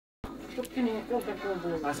Estou pequenino, ele está com a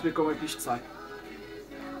boa. Vai saber como é que isto sai.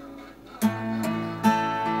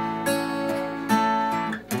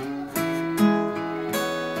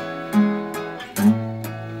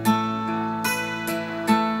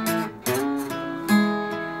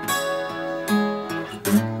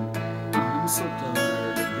 I'm so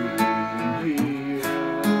tired of being here,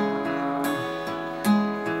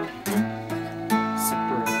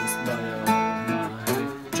 suppressed by all my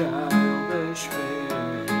childish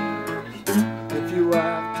fears. If you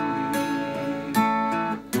have to leave,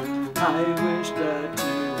 I wish that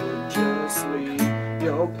you would just leave.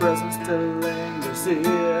 Your presence still lingers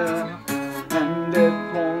here, and it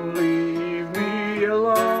won't leave me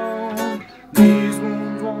alone. These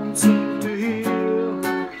wounds won't seem to heal.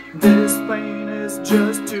 This pain is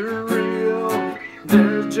just too real.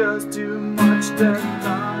 There's just too much that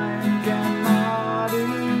time cannot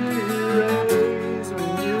erase.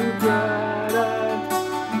 When you cried, I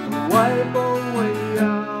wipe away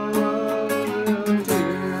all of your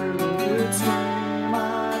tears. When you scream, I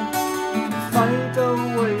fight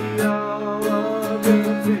away all of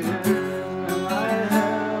your fears. And I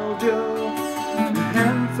held your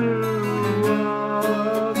hand through all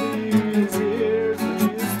of these years, but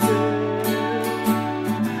you still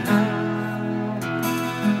have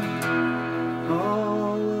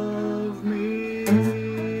all of me.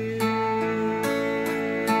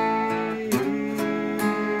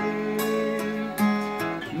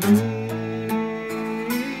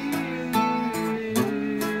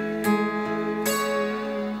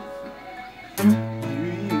 You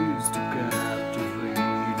used to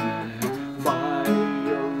captivate me by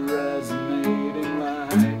your resonating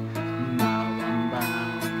light. Now I'm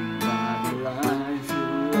bound by the life you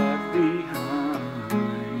left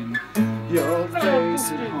behind. Your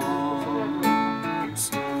face it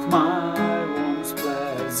haunts my once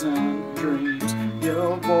pleasant dreams.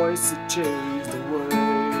 Your voice it chased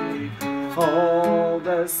away all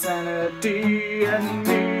the sanity in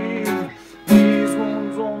me. These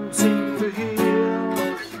wounds won't seem to heal.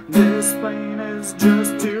 This pain is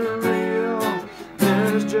just too real.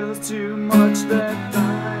 There's just too much that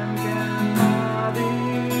time cannot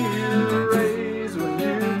erase. When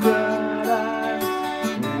you cried, I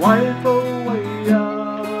wipe away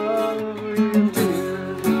all of your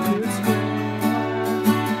tears. When you scream, I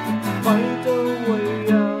fight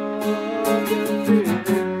away all of your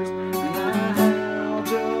fears. And I held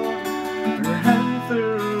your hand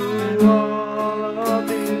through all of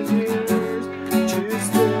these years, but you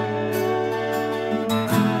still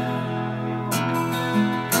have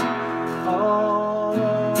all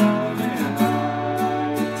of me. I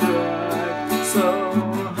tried so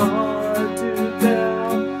hard to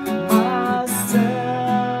tell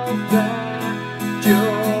myself that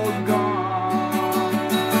you're gone,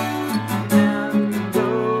 and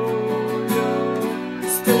though you're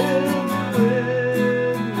still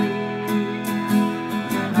with me,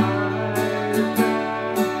 and I've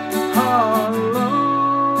been alone.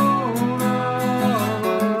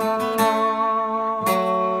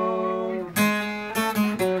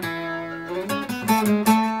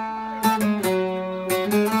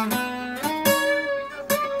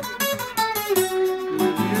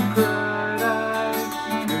 When you cried, I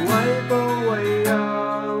wipe away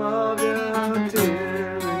all of your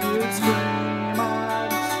tears. When you scream, I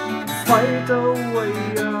fight away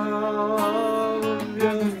all of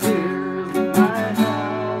your fears. And I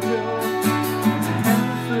held your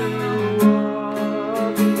hand through all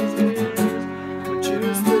of these years, but you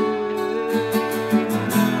still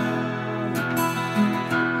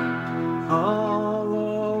have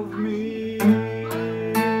all of me.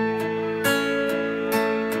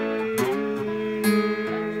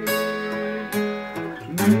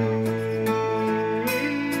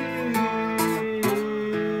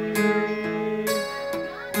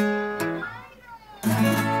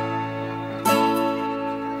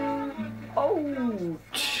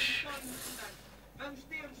 Ouch!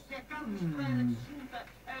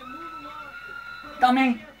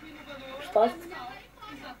 Também! Gostaste?